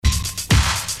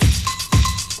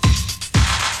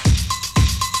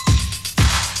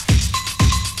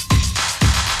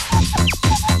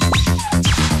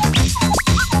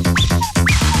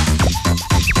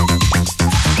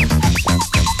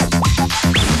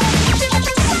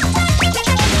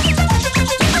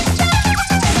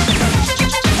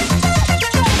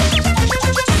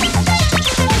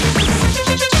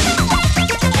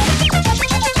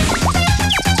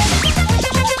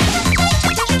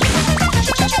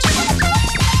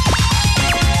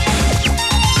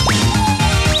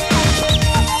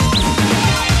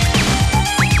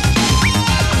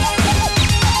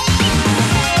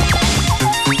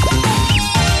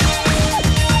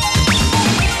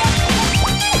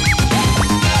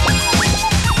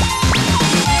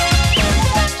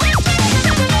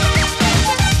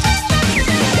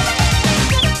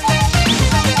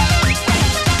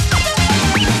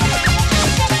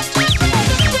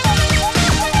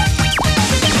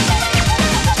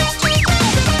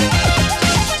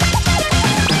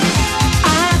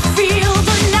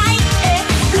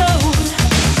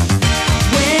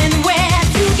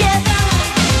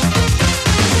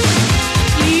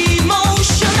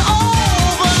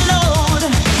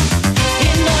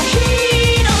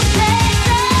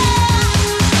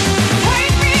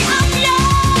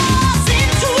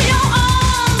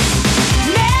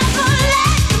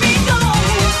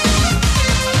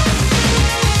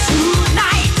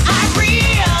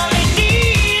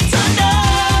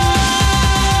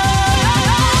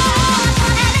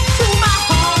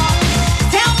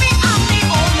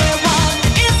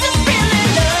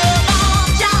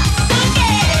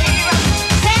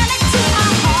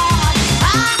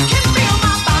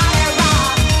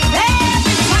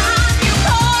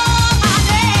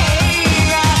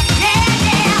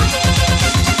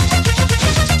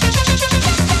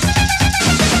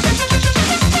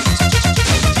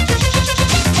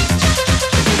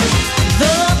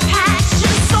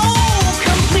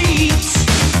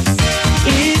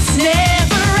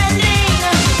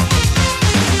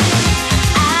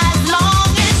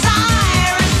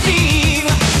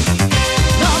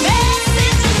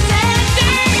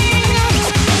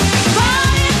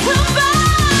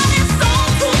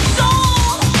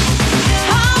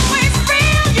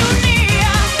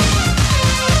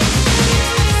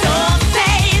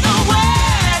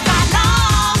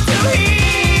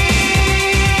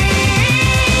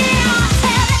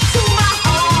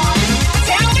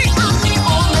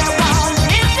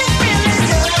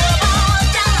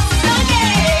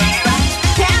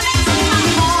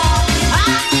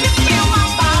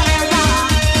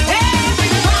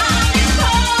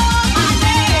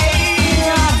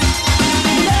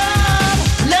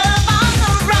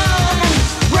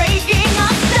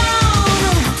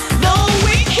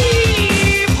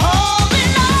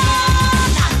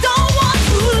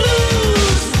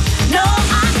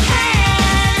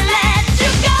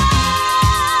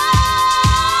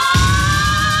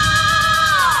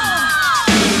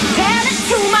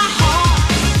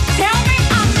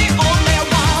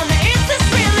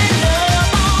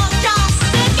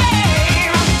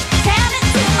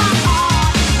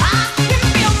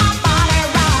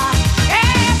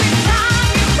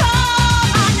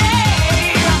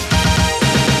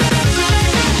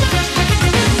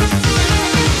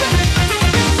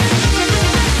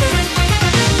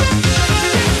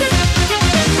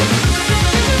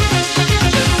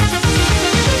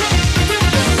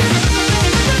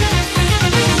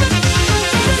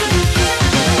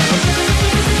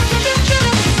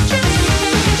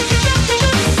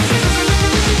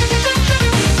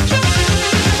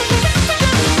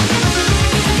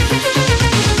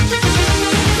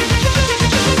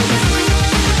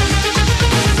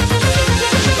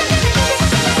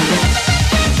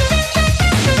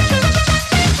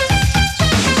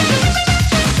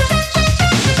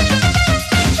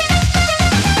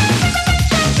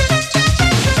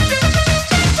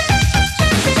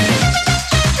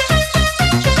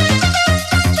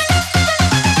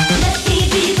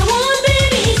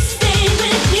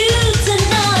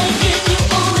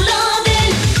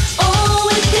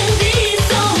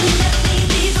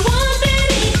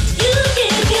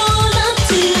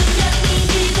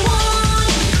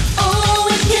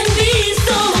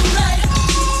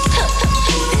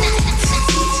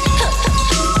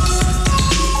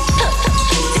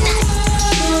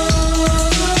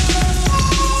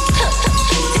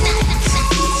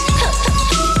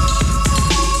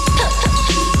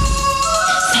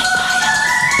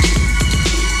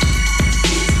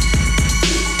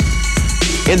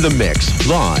In the mix,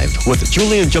 live with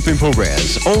Julian Jumpin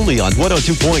Perez, only on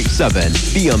 102.7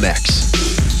 BMX.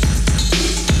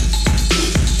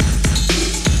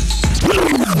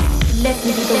 Let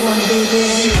me be the one,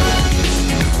 baby.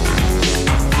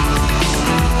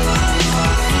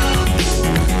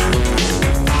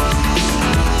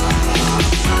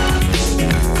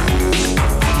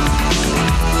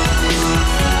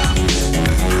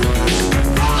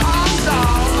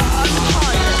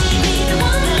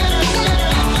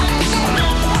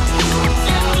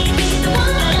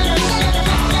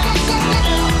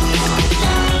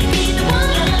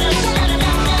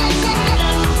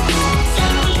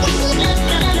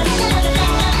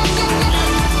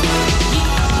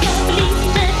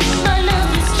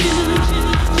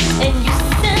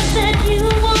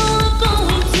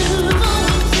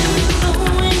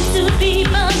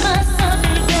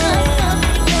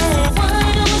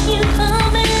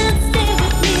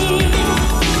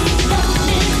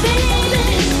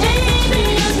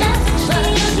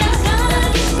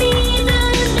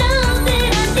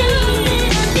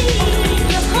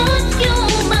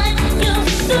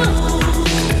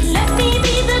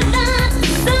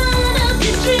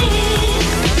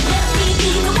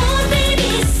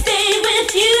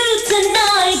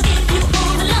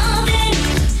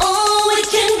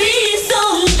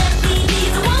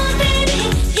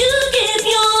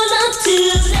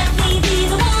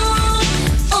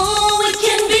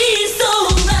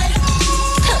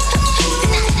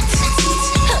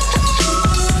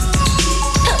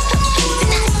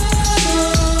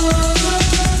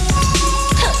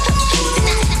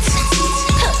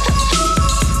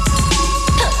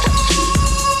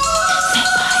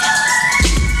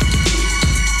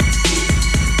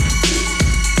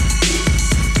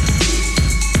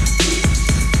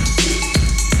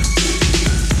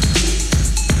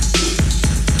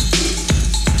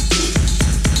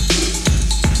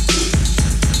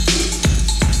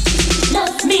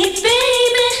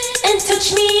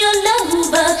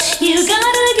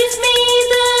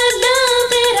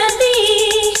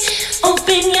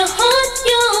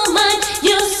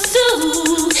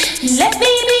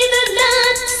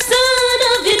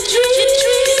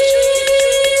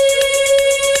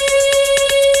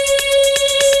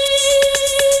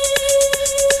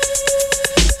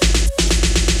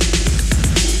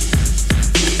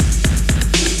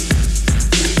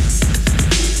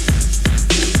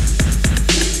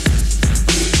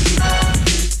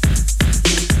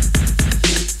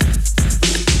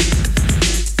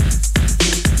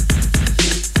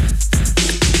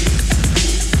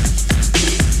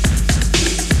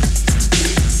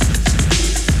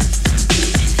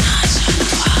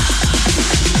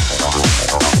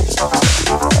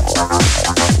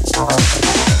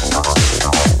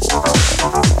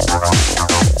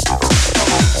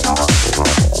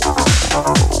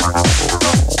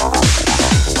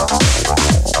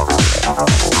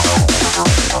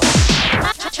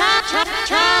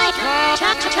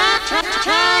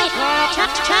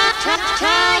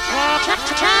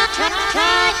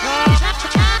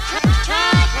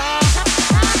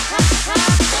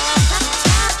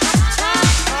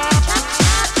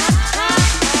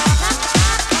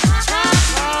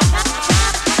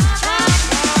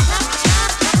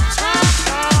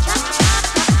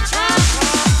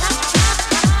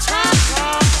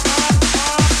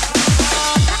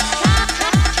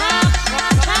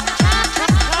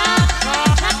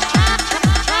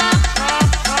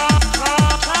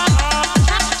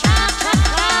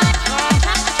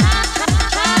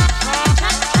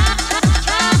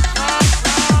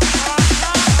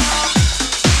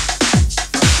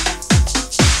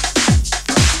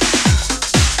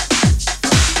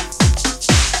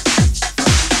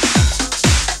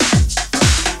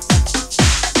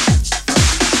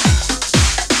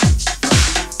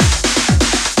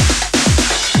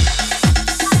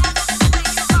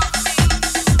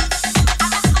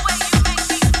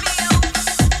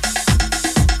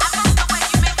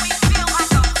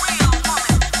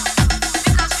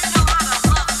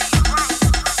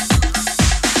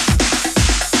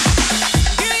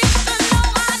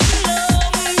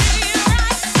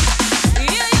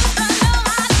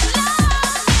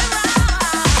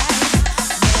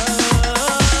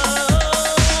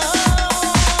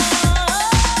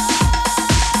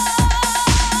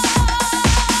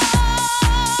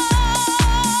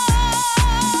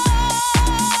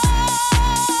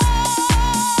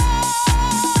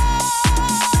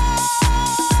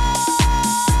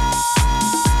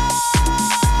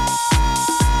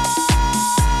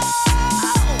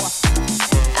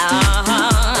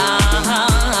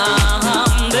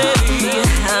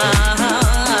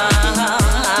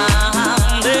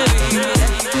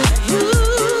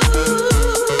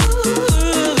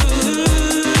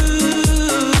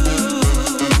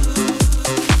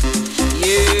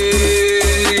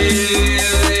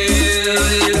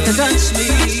 touch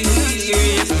me, you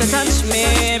used to touch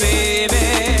me, baby.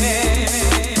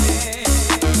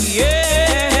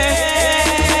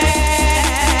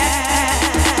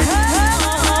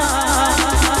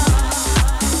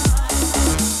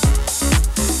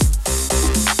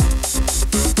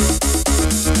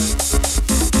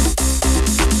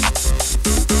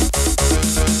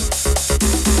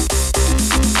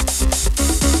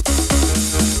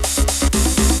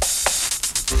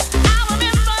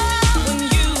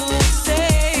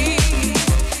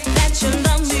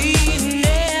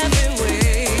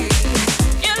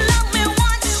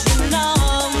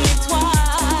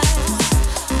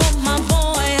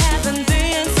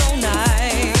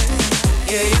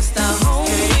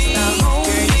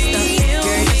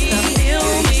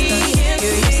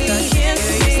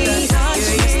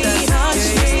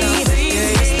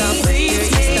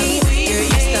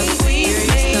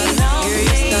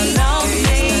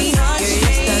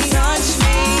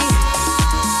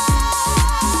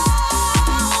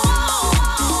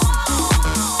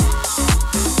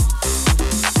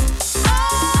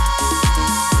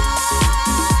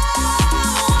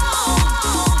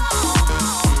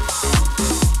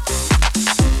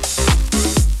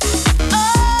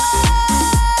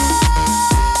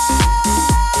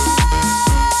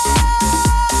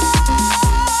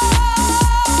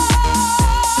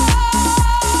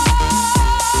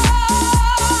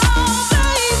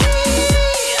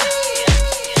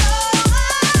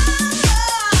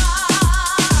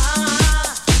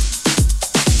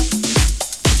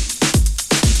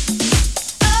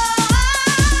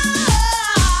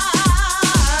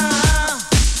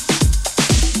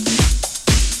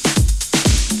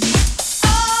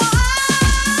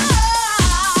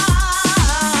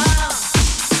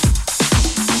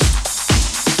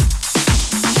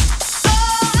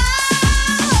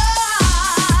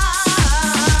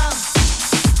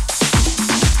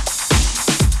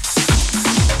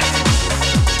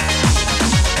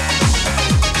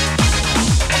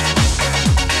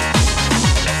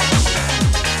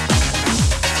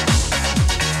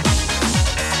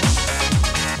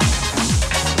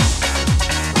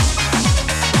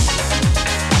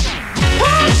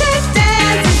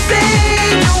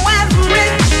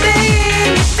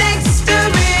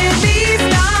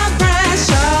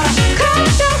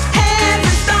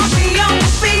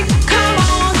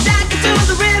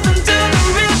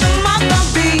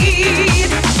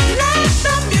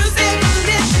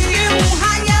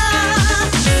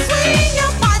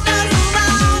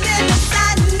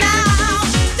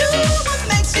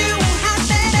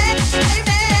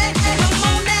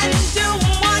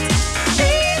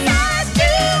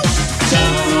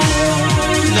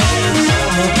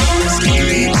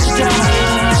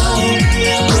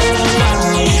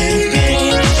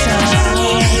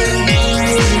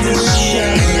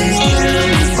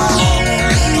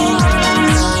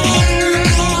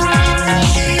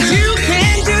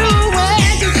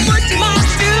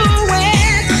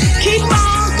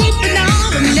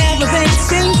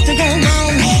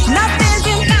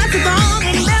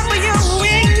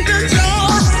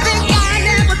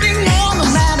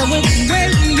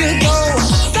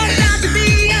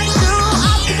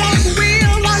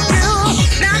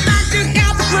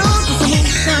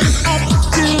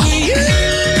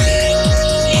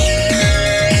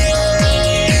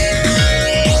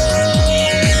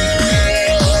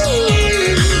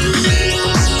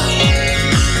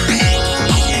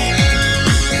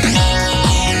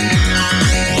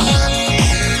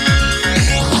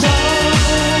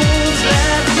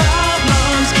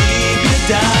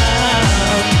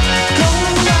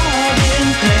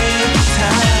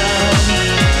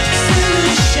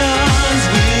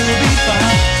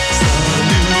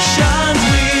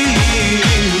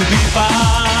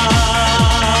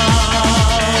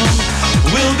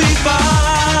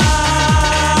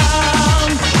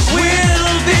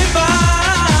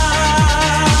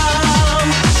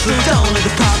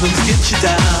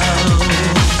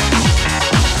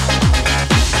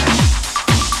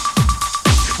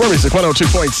 Music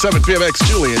 102.7 BMX.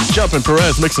 Julian, Jumpin,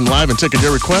 Perez, mixing live and taking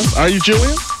your requests. Are you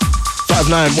Julian?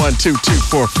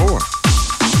 5912244.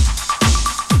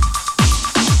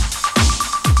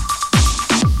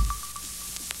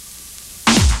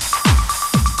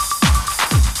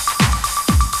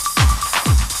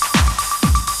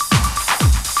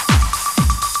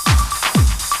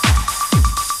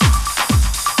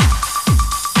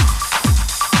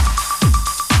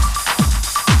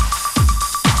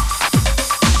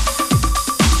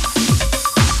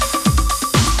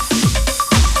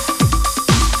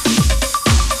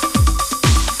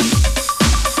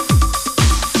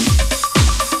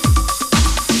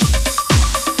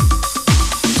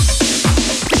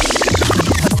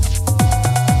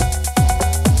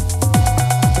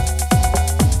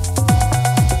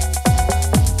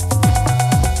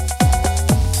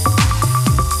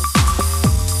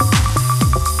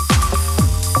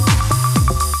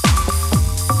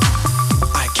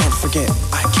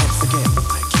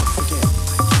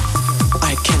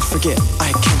 forget,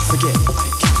 I can't forget, I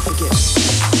can't forget.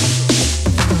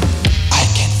 I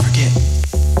can't forget,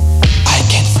 I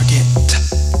can't forget,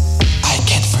 I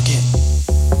can't forget,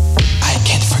 I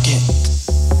can't forget,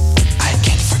 I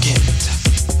can't forget,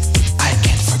 I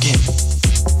can't forget,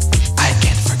 I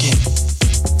can't forget,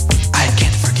 I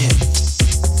can't forget.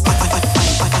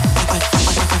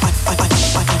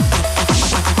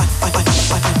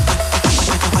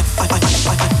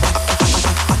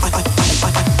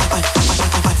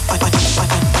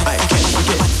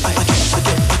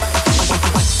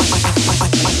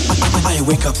 I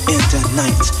wake up in the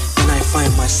night and I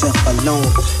find myself alone.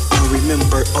 I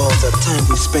remember all the time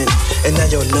we spent, and now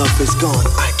your love is gone.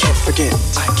 I can't forget,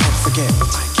 I can't forget,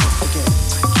 I can't forget,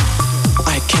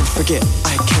 I can't forget,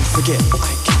 I can't forget,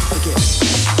 I can't forget.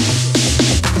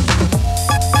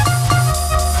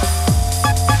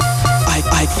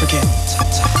 I forget.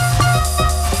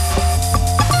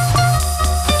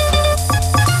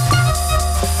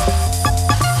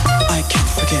 I can't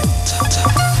forget.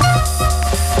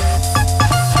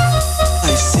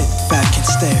 I sit back and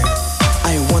stare.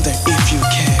 I wonder if you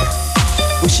care.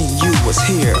 Wishing you was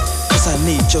here, 'cause I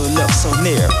need your love so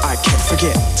near. I can't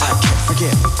forget. I can't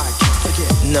forget. I can't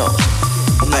forget. No,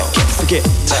 I can't forget.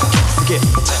 I can't forget. I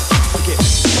can't forget.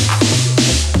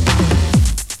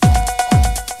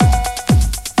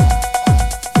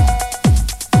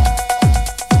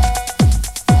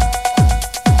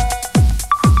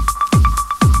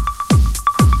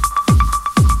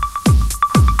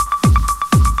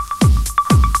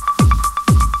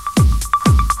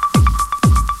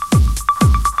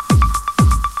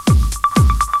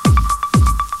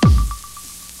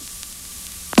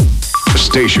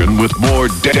 Station with more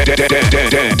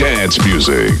dance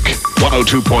music.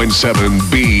 102.7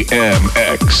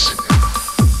 BMX.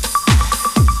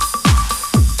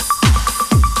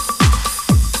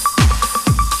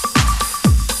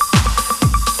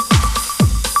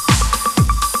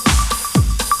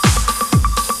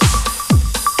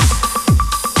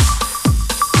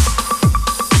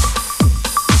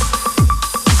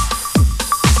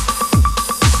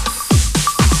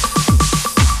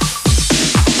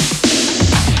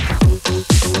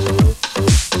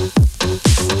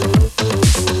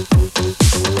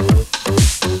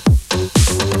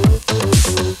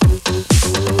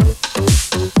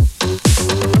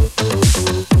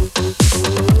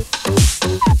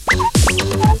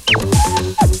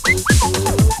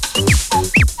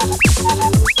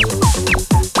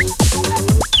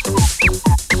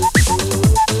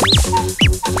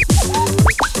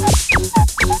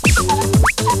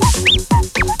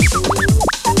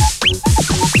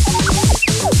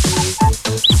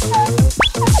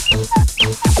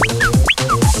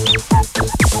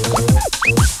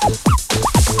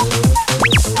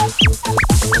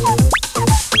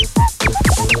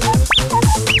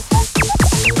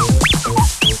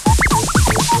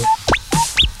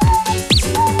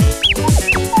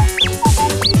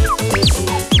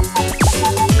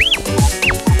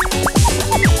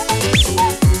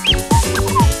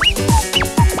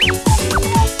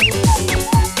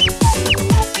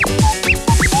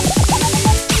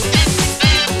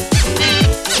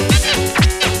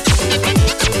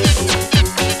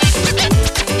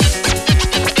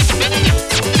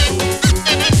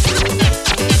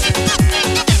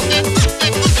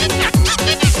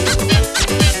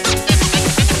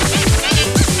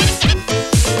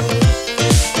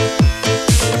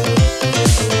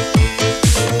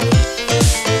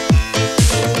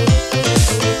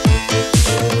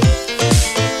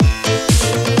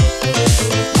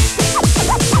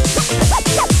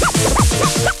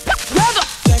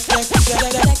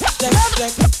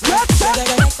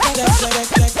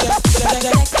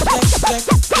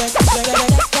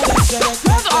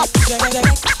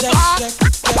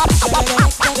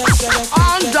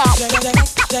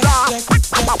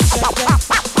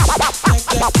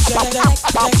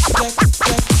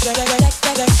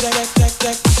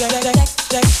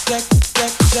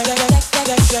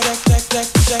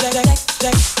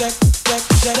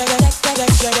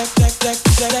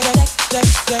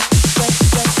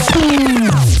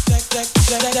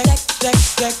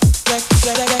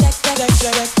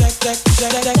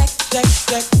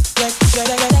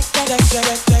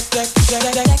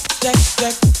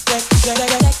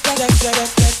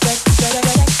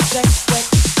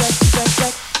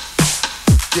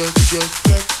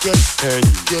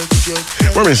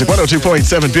 We're music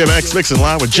 102.7 BMX, mixing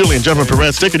live with Julian, Jumpin,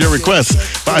 Perez, taking your requests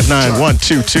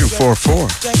 5912244.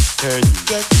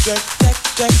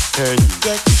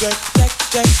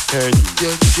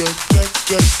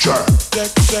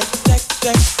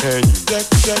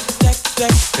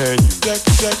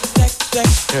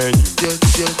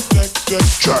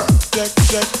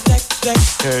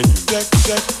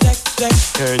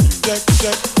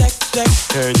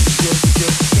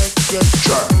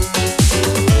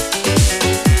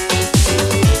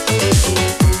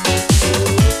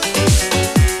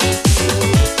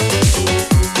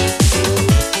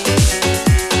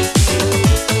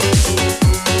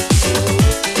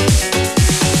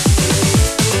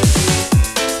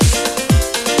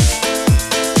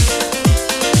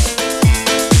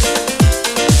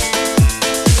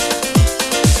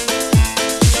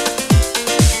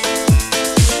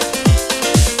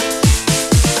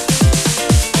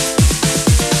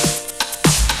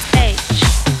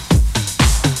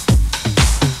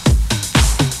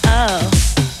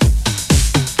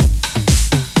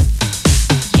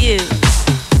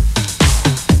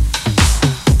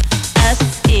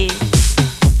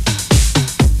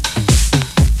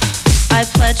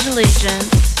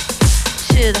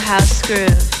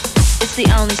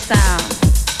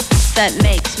 That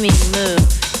makes me move.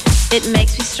 It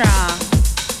makes me strong.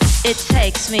 It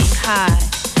takes me high.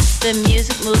 The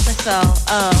music moves my soul,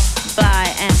 oh, by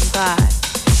and by.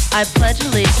 I pledge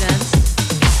allegiance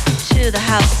to the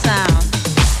house sound.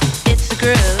 It's the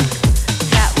groove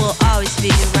that will always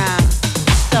be around.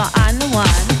 So I'm the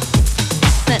one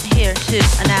sent here to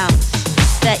announce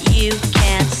that you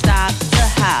can't stop the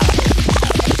house.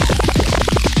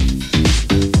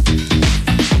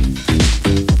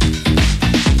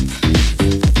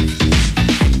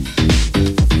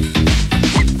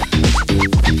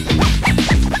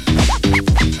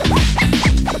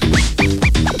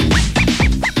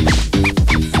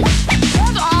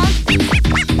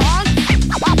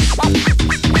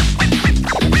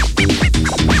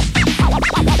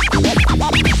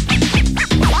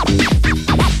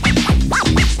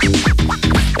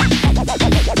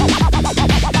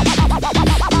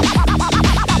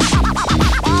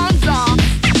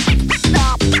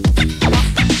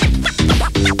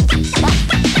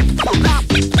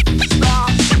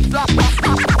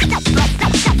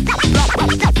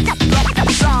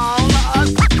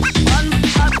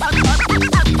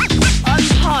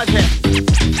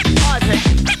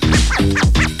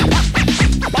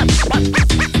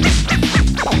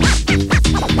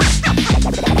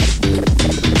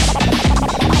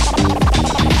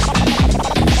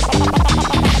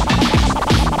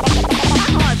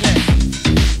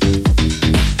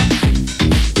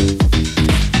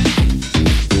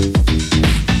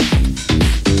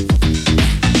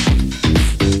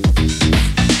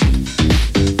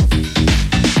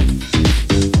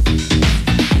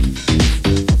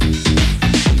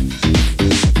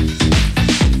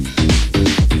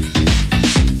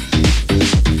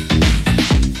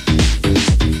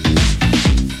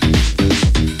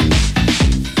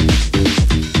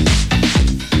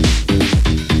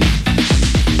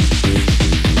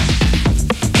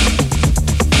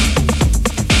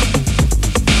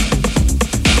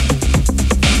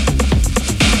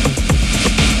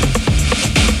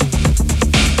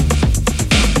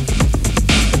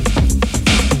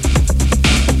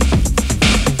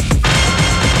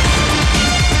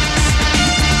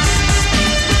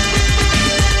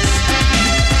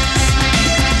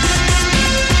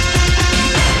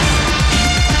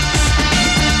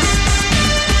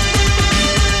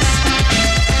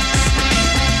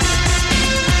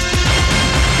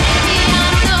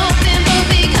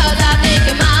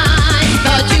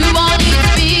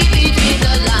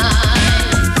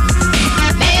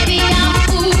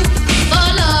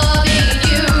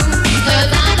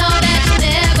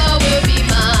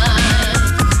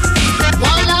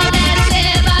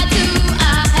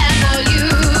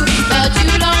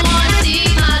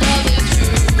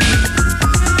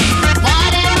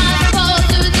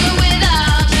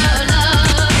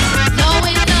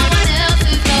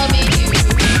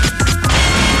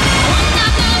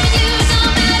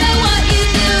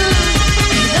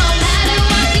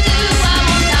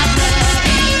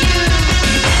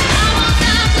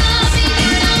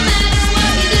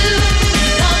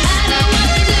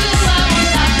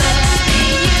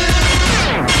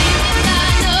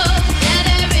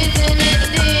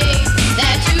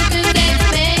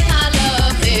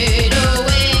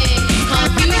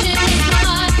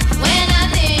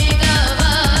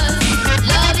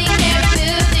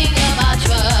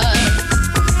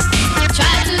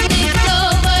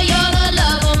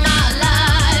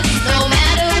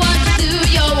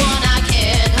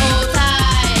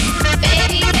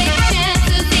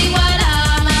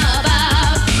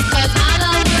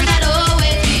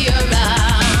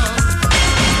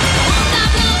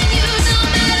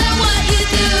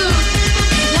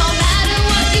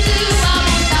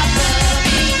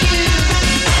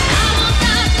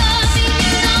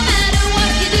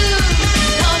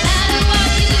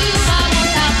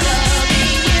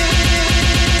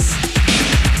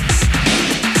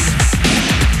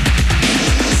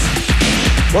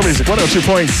 More music,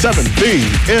 102.7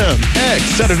 BMX.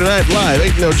 Saturday Night Live,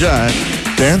 Ain't No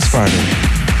Jive. Dance Party.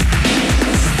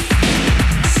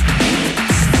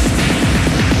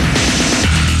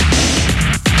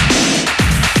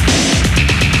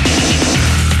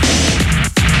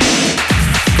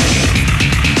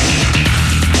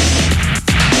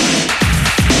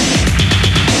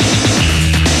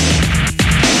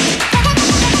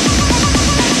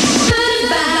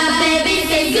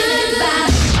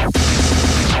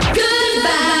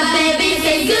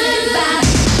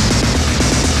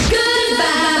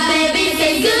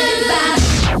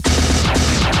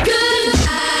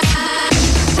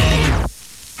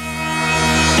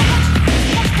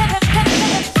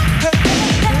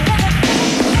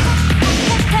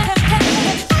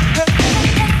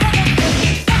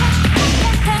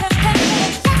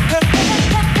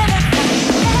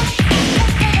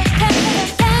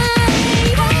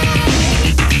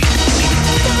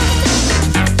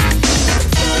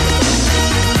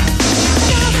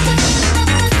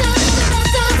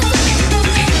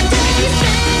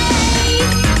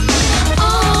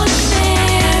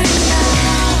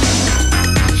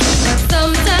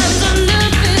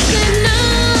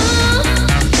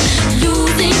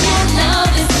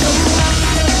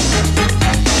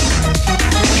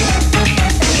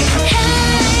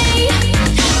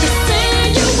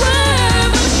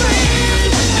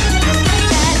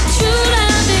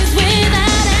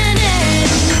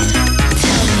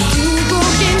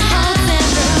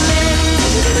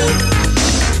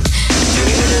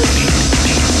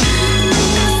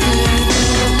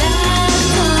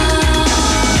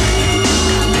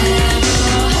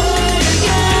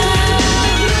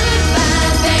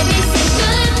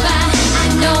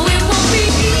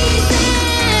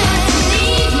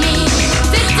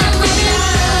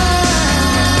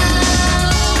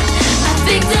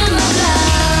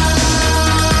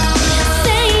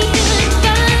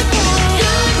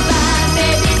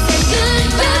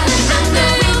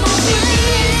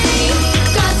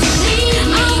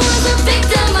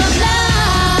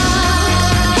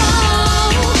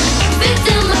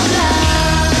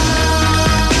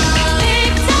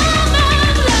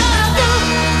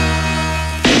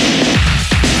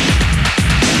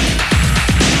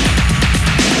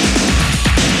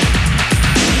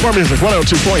 More music,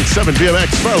 102.7 BMX.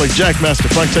 Farley Jackmaster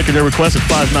Funk taking your request at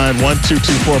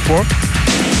 591-2244.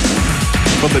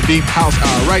 From the Deep House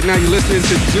Hour. Right now you're listening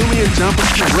to Julian, Jumpin,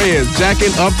 Perez,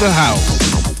 jackin of the house.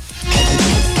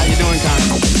 How you doing,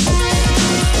 Connie?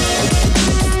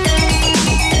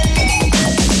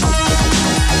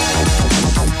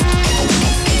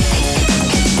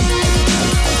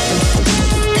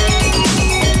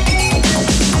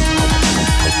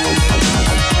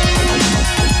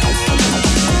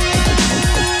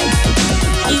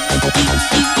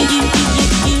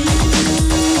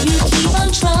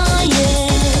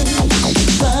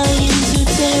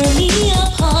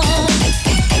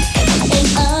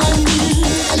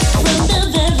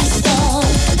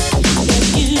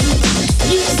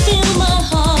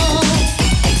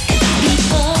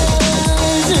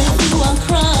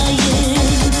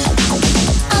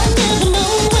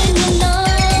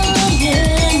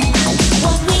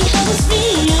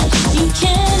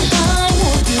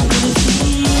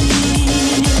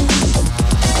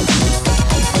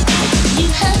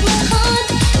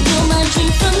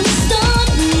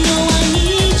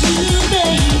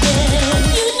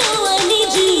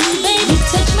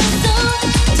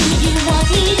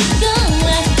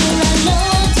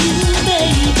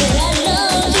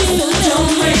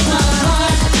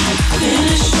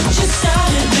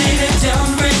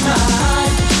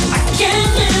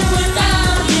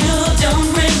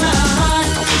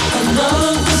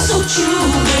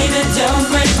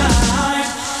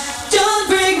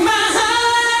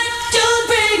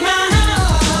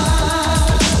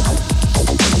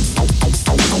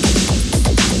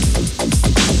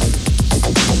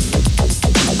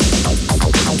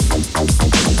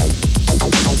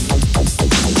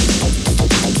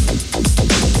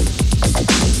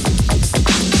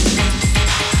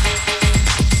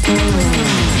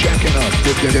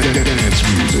 Dance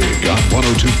music on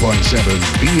 102.7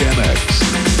 BMX.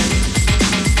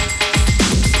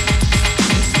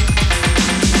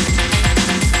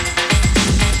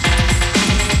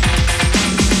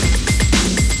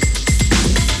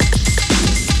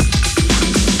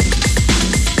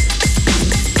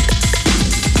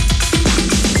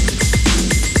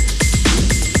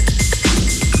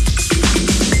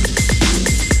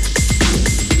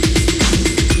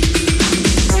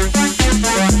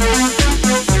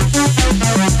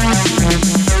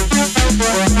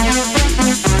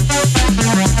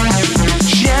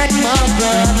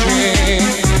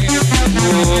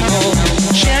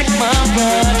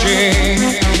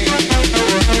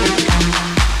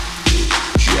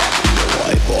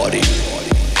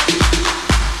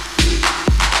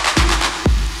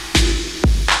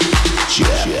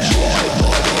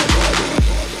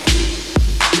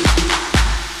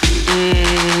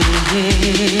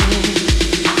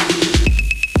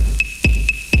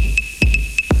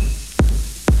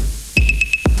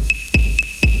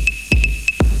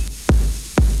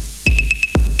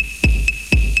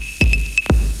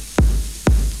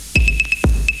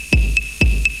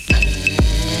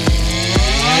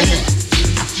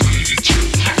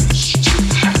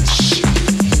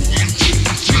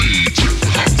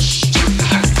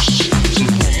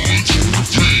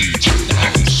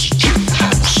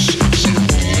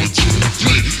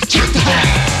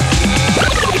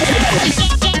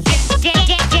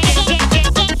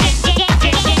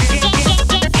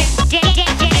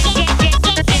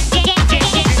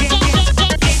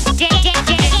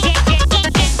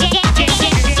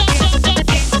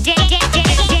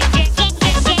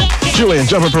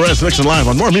 Jumpin, Perez, mixing live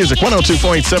on More Music,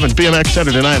 102.7 BMX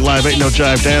Saturday Night Live. Ain't No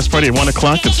Jive Dance Party at 1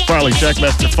 o'clock. It's Farley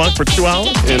Jackmaster Funk for 2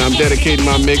 hours. And I'm dedicating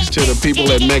my mix to the people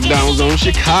at McDonald's on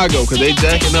Chicago because they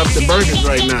jacking up the burgers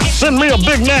right now. Send me a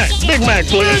Big Mac. Big Mac,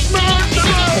 please.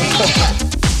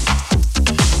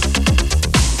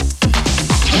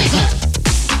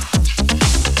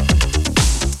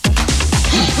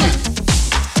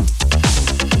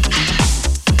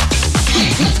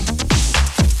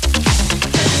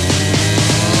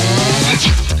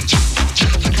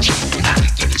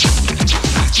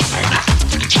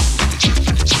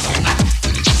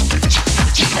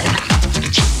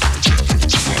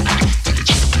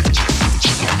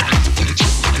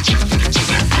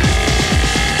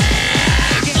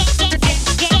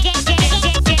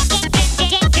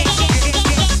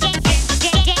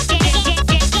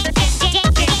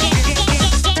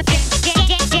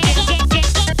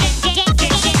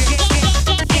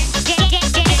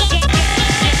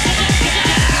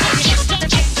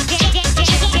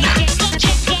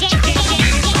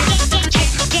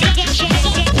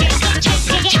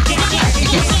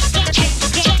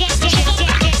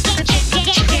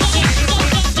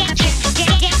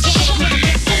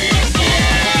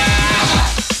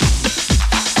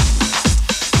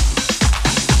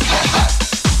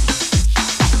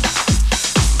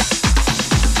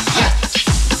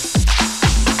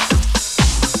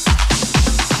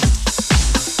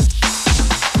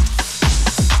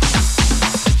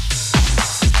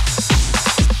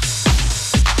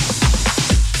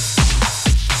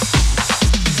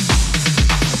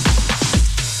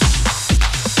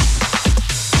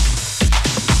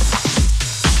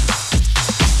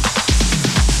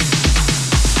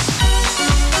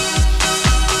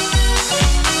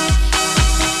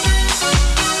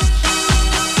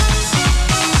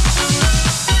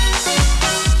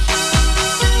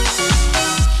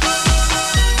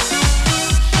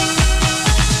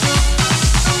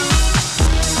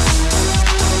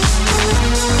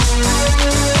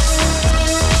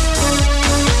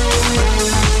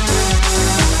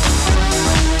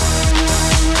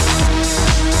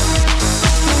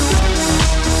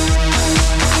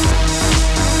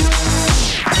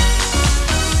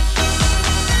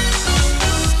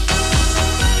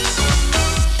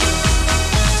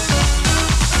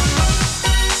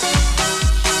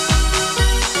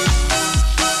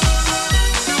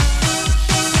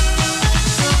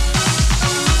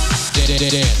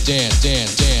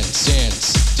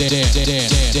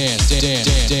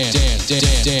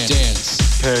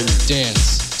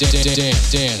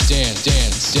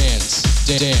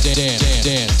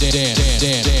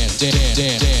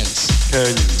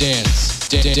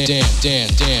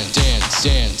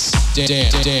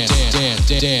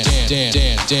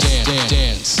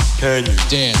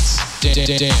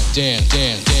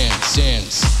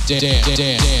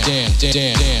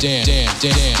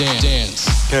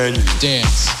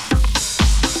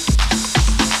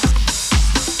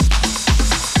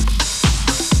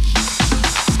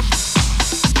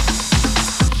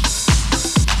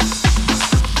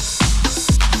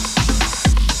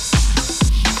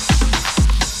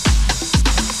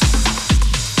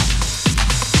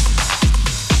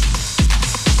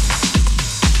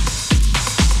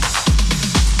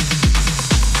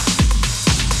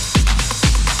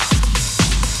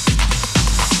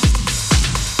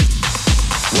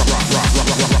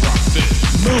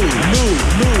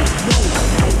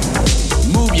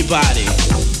 Move your body.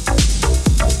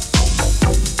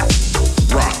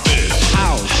 Rock this.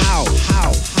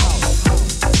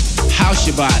 House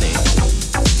your body.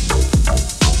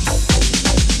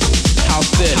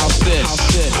 House this. Rock this.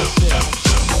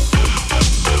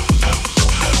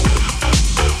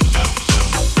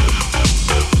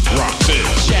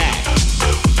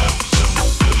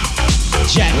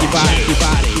 Jack your body.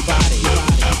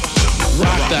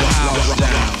 Rock the house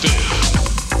down.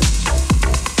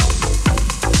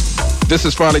 This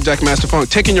is Farley Jackmaster Funk,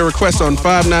 taking your requests on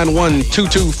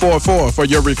 591-2244 for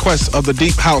your requests of the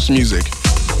deep house music.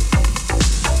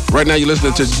 Right now you're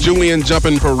listening to Julian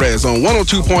Jumpin Perez on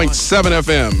 102.7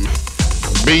 FM,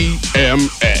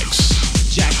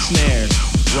 BMX. Jack snares.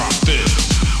 Rock this.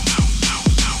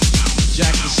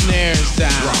 Jack the snares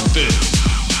down. Rock this.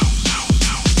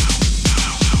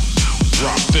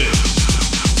 Rock this.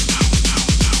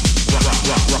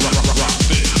 Rock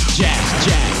this. Jack.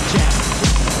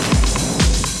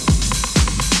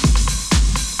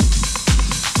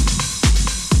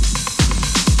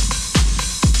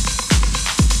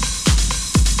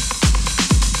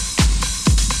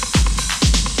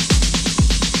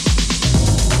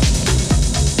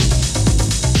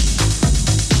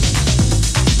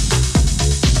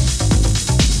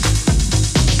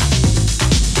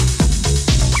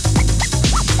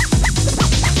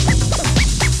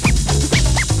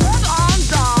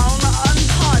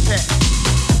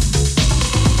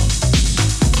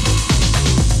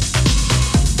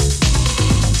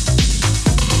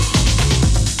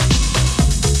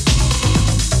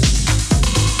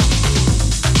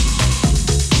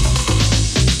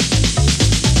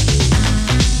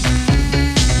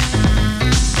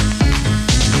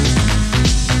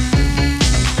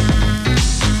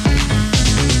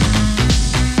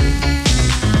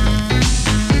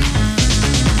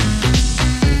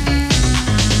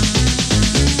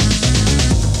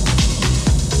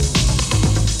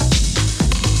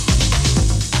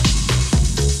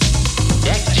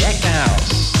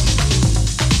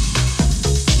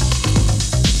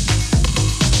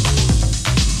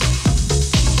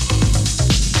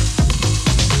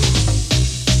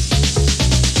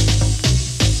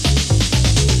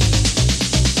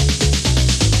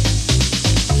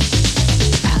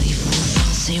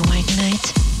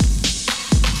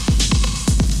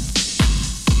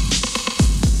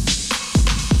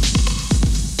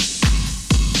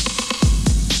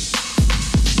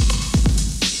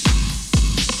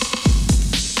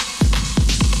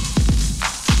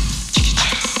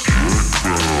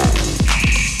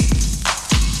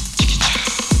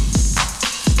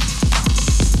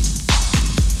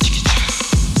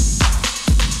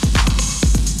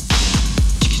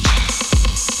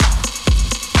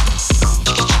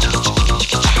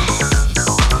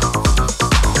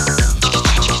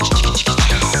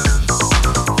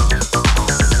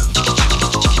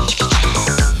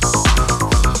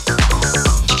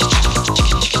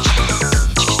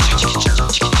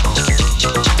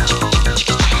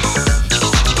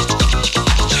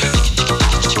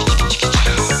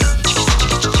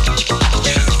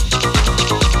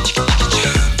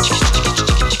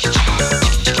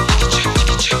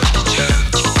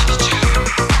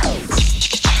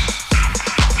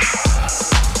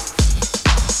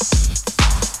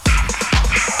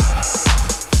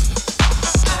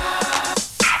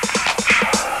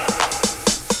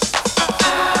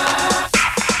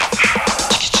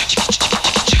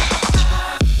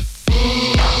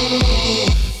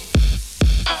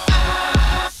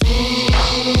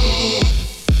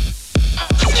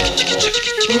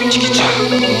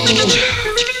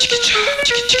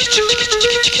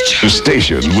 The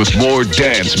station with more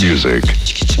dance music.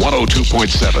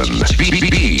 102.7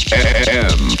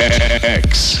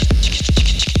 WBMX.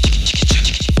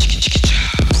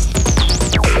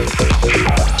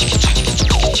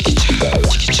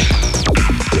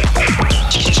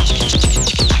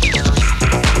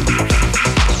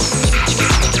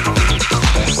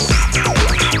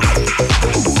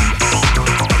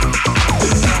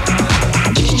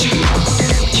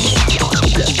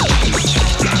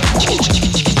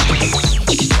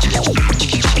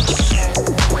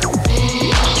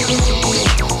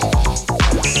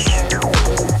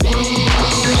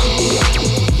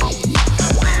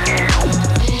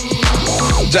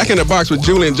 Jack in the Box with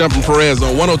Julian Jumpin Perez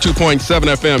on 102.7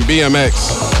 FM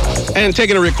BMX. And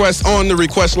taking a request on the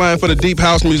request line for the deep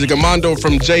house music, Armando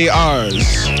from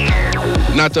JR's.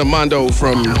 Not the Armando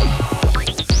from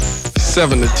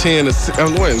 7 to 10,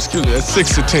 that's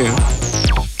 6 to 10.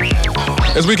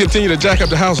 As we continue to jack up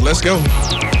the house, let's go.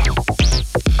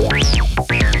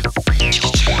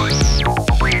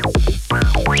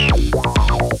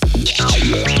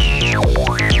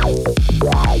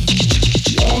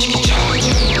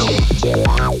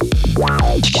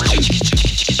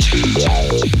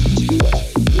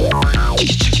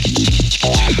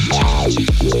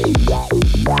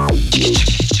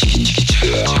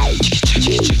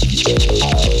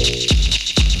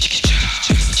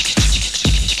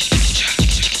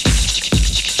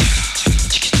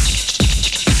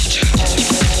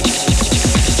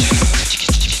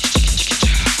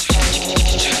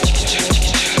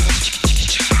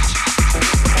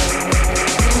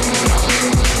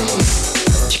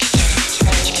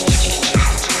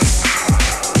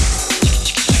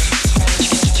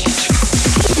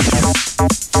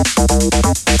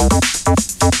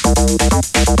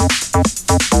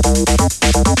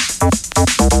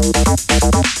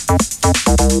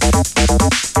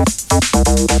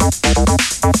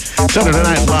 Saturday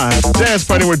Night Live Dance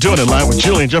Party. We're doing it live with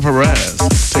Julian Jumpin Perez.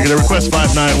 Taking the request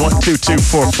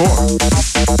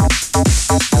 591-2244.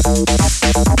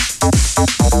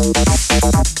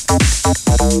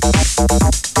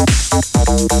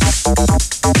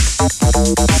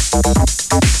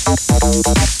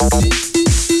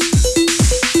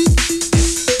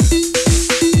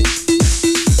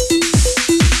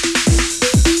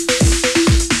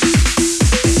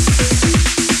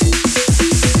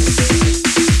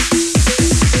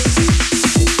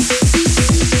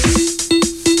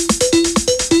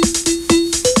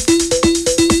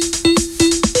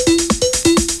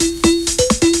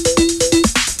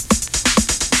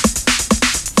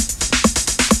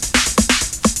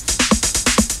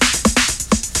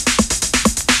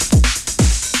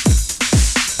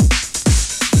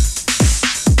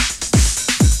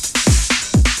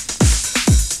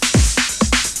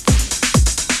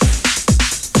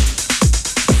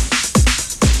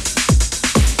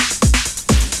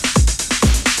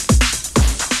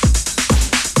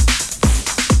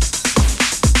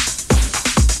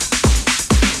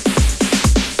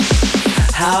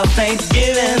 House ain't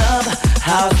giving up,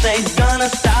 house ain't gonna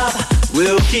stop.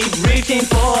 We'll keep reaching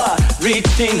for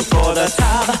the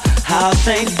top. House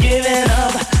ain't giving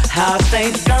up, house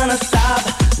ain't gonna stop.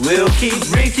 We'll keep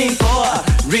reaching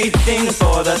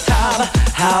for the top.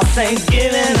 House ain't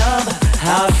giving up,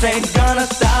 house ain't gonna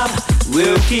stop.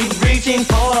 We'll keep reaching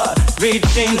for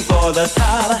the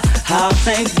top. House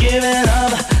ain't giving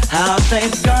up, house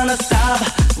ain't gonna stop.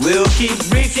 We'll keep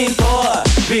reaching for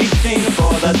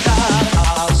the top.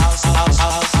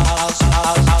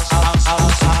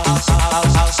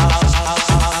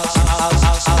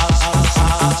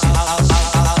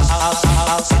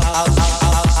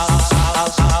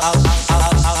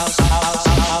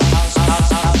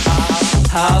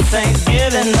 House ain't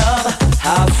giving up,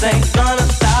 house ain't gonna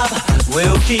stop.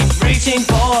 We'll keep reaching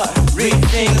for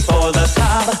the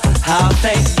top. House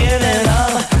ain't giving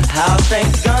up, house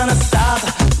ain't gonna stop.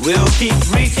 We'll keep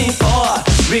reaching for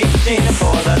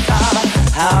the top.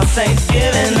 House ain't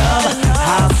giving up,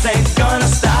 house ain't gonna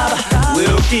stop.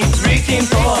 We'll keep reaching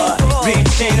for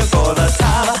the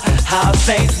top. House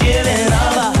ain't giving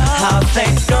up,